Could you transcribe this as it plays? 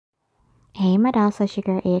Hey my dolls, so it's your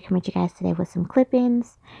girl Ed coming to you guys today with some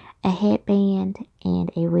clip-ins, a headband, and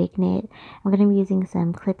a wig knit. I'm going to be using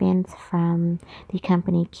some clip-ins from the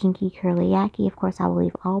company Kinky Curly Yaki. Of course, I will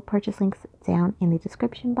leave all purchase links down in the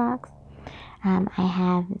description box. I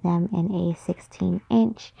have them in a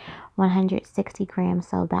 16-inch, 160 grams,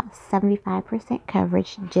 so about 75%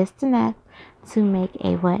 coverage, just enough to make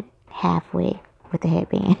a half wig with the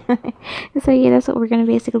headband. So yeah, that's what we're going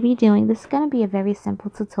to basically be doing. This is going to be a very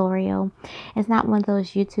simple tutorial. It's not one of those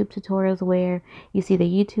YouTube tutorials where you see the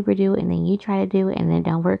YouTuber do it and then you try to do it and it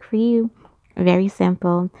don't work for you. Very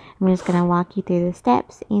simple. I'm just going to walk you through the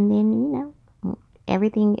steps, and then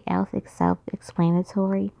everything else is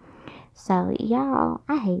self-explanatory. So y'all,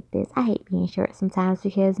 I hate this. I hate being short sometimes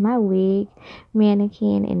because my wig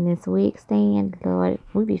mannequin and this wig stand, Lord,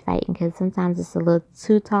 we be fighting because sometimes it's a little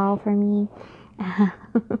too tall for me.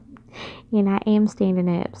 And I am standing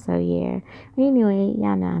up, so yeah. But anyway,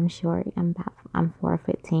 y'all know I'm short. I'm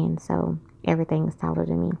 4'10", so everything is taller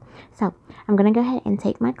than me. So I'm gonna go ahead and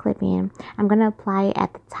take my clip in. I'm gonna apply it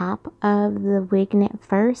at the top of the wig net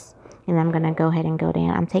first, and I'm gonna go ahead and go down.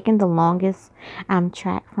 I'm taking the longest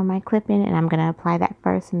track from my clip in, and I'm gonna apply that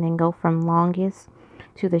first, and then go from longest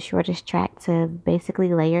to the shortest track to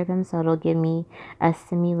basically layer them, so it'll give me a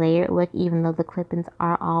semi-layered look, even though the clip-ins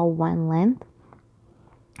are all one length.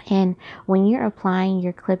 And when you're applying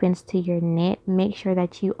your clip-ins to your knit, make sure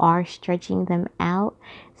that you are stretching them out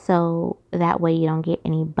so that way you don't get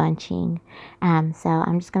any bunching. So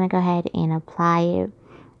I'm just going to go ahead and apply it.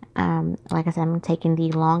 Like I said, I'm taking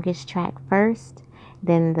the longest track first,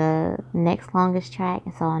 then the next longest track,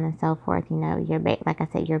 and so on and so forth. You know, like I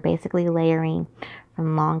said, you're basically layering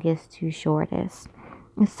from longest to shortest.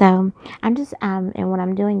 So I'm just and what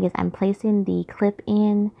I'm doing is I'm placing the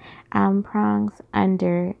clip-in prongs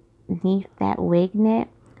underneath that wig net,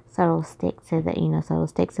 so it'll stick to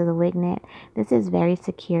the wig net. This is very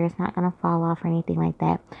secure. It's not going to fall off or anything like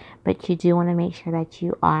that, but you do want to make sure that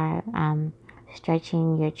you are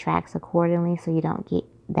stretching your tracks accordingly so you don't get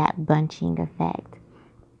that bunching effect.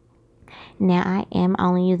 Now I am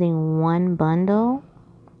only using one bundle.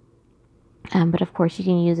 But of course you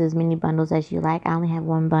can use as many bundles as you like. I only have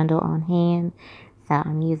one bundle on hand, so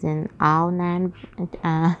I'm using all nine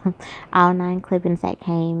clip-ins that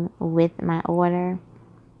came with my order.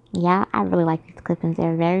 Yeah, I really like these clip-ins.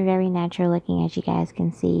 They're very, very natural looking, as you guys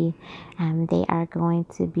can see. They are going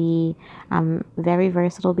to be very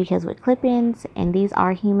versatile because with clip-ins, and these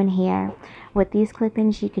are human hair, with these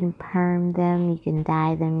clip-ins you can perm them, you can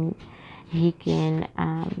dye them, you can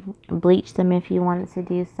bleach them if you wanted to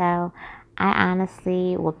do so. I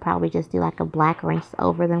honestly would probably just do like a black rinse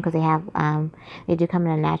over them because they do come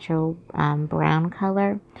in a natural brown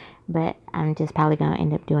color, but I'm just probably going to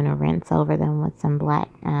end up doing a rinse over them with some black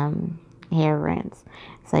hair rinse.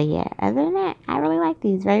 So yeah, other than that, I really like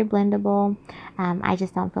these. Very blendable. I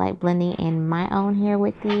just don't feel like blending in my own hair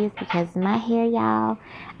with these because my hair, y'all,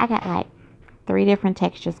 I got like 3 different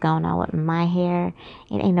textures going on with my hair.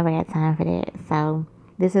 It ain't nobody got time for that. So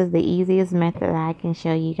this is the easiest method that I can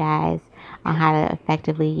show you guys on how to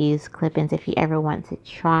effectively use clip-ins if you ever want to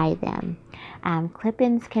try them.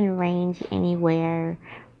 Clip-ins can range anywhere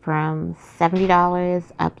from $70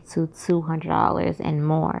 up to $200 and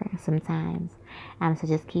more sometimes. So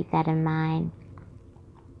just keep that in mind.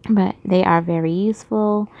 But they are very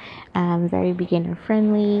useful, very beginner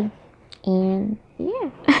friendly, and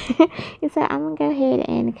yeah. And so I'm gonna go ahead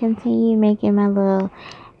and continue making my little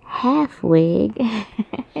half wig.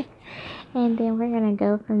 And then we're gonna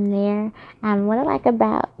go from there. What I like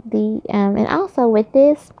about the and also with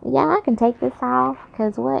this, yeah, I can take this off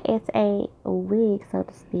because it's a wig, so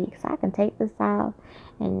to speak. So I can take this off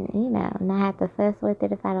and not have to fuss with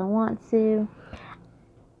it if I don't want to.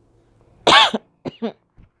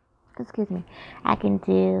 Excuse me. I can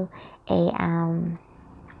do a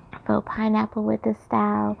faux pineapple with this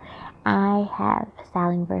style. I have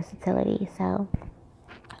styling versatility, so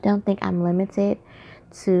don't think I'm limited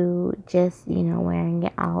to just wearing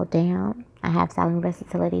it all down. I have styling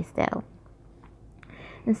versatility still.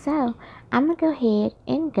 And so I'm gonna go ahead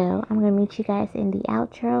and go. I'm gonna meet you guys in the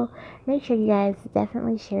outro. Make sure you guys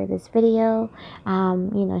definitely share this video.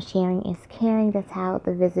 Sharing is caring. That's how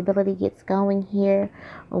the visibility gets going here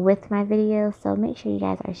with my videos. So make sure you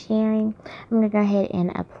guys are sharing. I'm gonna go ahead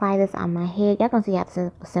and apply this on my head. Y'all gonna see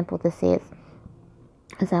how simple this is.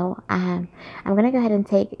 So I'm gonna go ahead and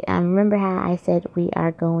take. Remember how I said we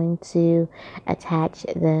are going to attach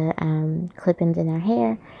the clip-ins in our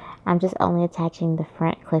hair. I'm just only attaching the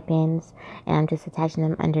front clip-ins, and I'm just attaching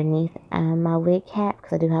them underneath my wig cap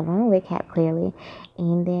because I do have my own wig cap clearly.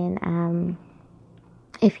 And then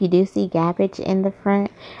If you do see gappage in the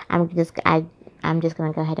front, I'm just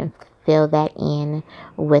gonna go ahead and fill that in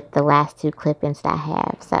with the last two clip-ins that I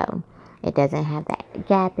have, so it doesn't have that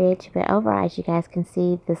gappage. But overall, as you guys can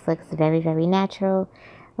see, this looks very, very natural.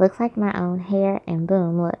 Looks like my own hair, and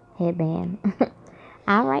boom, look, headband.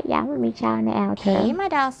 All right, y'all, let me meet y'all in the outro. Hey, my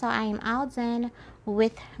doll, so I am all done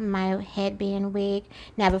with my headband wig.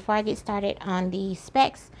 Now, before I get started on the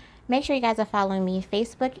specs, make sure you guys are following me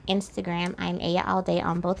Facebook, Instagram. I'm Aya all day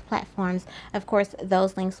on both platforms. Of course,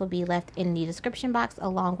 those links will be left in the description box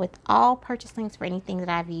along with all purchase links for anything that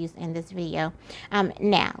I've used in this video.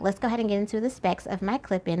 Now, let's go ahead and get into the specs of my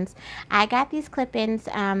clip-ins. I got these clip-ins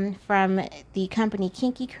from the company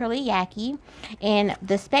Kinky Curly Yaki, and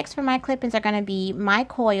the specs for my clip-ins are going to be my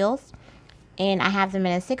coils, and I have them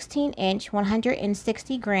in a 16-inch,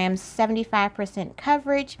 160 grams, 75%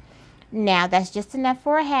 coverage. Now, that's just enough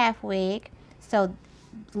for a half wig, so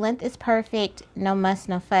length is perfect, no muss,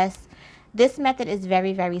 no fuss. This method is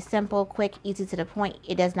very, very simple, quick, easy to the point.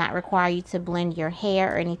 It does not require you to blend your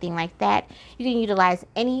hair or anything like that. You can utilize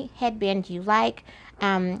any headband you like.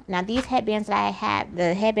 Now, these headbands that I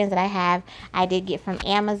have, I did get from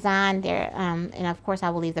Amazon. They're, and of course, I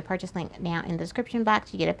will leave the purchase link down in the description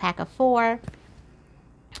box. You get a pack of 4.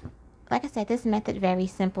 Like I said, this method very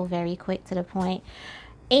simple, very quick to the point.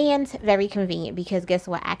 And very convenient, because guess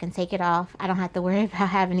what? I can take it off. I don't have to worry about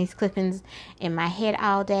having these clip-ins in my head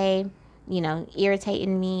all day, you know,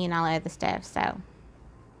 irritating me and all that other stuff. So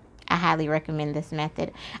I highly recommend this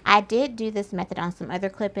method. I did do this method on some other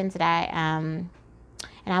clip-ins that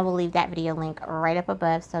and I will leave that video link right up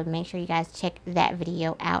above, so make sure you guys check that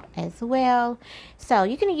video out as well. So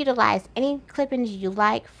you can utilize any clip-ins you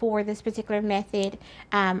like for this particular method.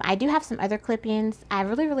 I do have some other clip-ins. I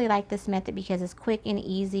really, really like this method because it's quick and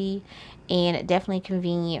easy and definitely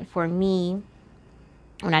convenient for me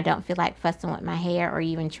when I don't feel like fussing with my hair or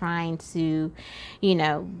even trying to, you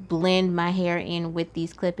know, blend my hair in with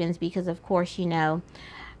these clip-ins, because of course, you know,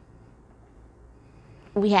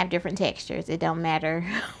 we have different textures. It don't matter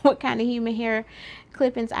what kind of human hair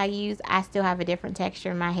clip-ins I use, I still have a different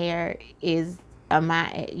texture. My hair is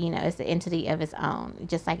it's an entity of its own,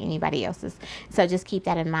 just like anybody else's. So just keep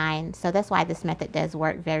that in mind. So that's why this method does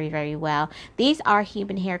work very, very well. These are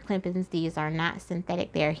human hair clip-ins. These are not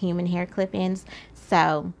synthetic. They're human hair clip-ins.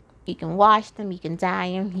 So you can wash them, you can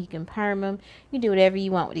dye them, you can perm them, you can do whatever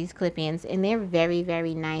you want with these clip-ins, and they're very,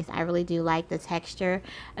 very nice. I really do like the texture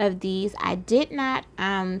of these. I did not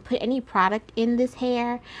put any product in this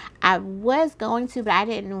hair. I was going to, but I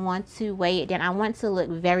didn't want to weigh it down. I want to look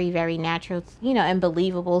very, very natural, you know, and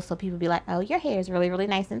believable, so people be like, oh, your hair is really, really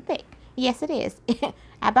nice and thick. Yes, it is.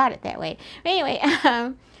 I bought it that way. But anyway,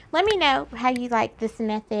 let me know how you like this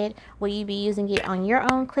method. Will you be using it on your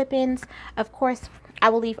own clip-ins? Of course, I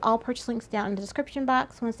will leave all purchase links down in the description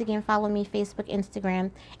box. Once again, follow me Facebook, Instagram,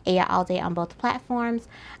 Aya all day on both platforms.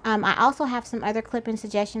 I also have some other clip-in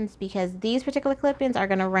suggestions, because these particular clip-ins are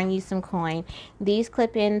going to run you some coin. These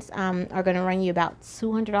clip-ins are going to run you about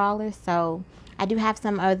 $200. So I do have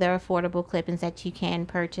some other affordable clip-ins that you can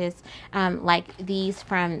purchase, like these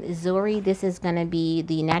from Zury. This is going to be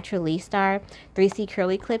the Naturally Star 3C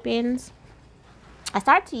curly clip-ins. I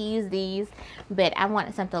started to use these, but I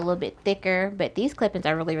wanted something a little bit thicker. But these clip-ins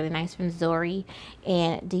are really, really nice from Zury.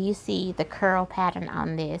 And do you see the curl pattern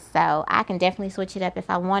on this? So I can definitely switch it up if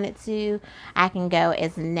I wanted to. I can go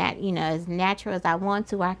as natural as I want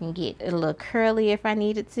to. I can get a little curly if I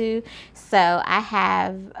needed to. So I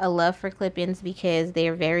have a love for clip-ins because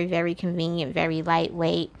they're very, very convenient, very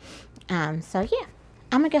lightweight. So yeah.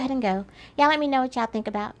 I'm going to go ahead and go. Y'all let me know what y'all think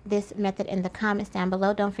about this method in the comments down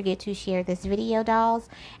below. Don't forget to share this video, dolls.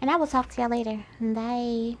 And I will talk to y'all later.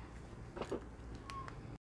 Bye.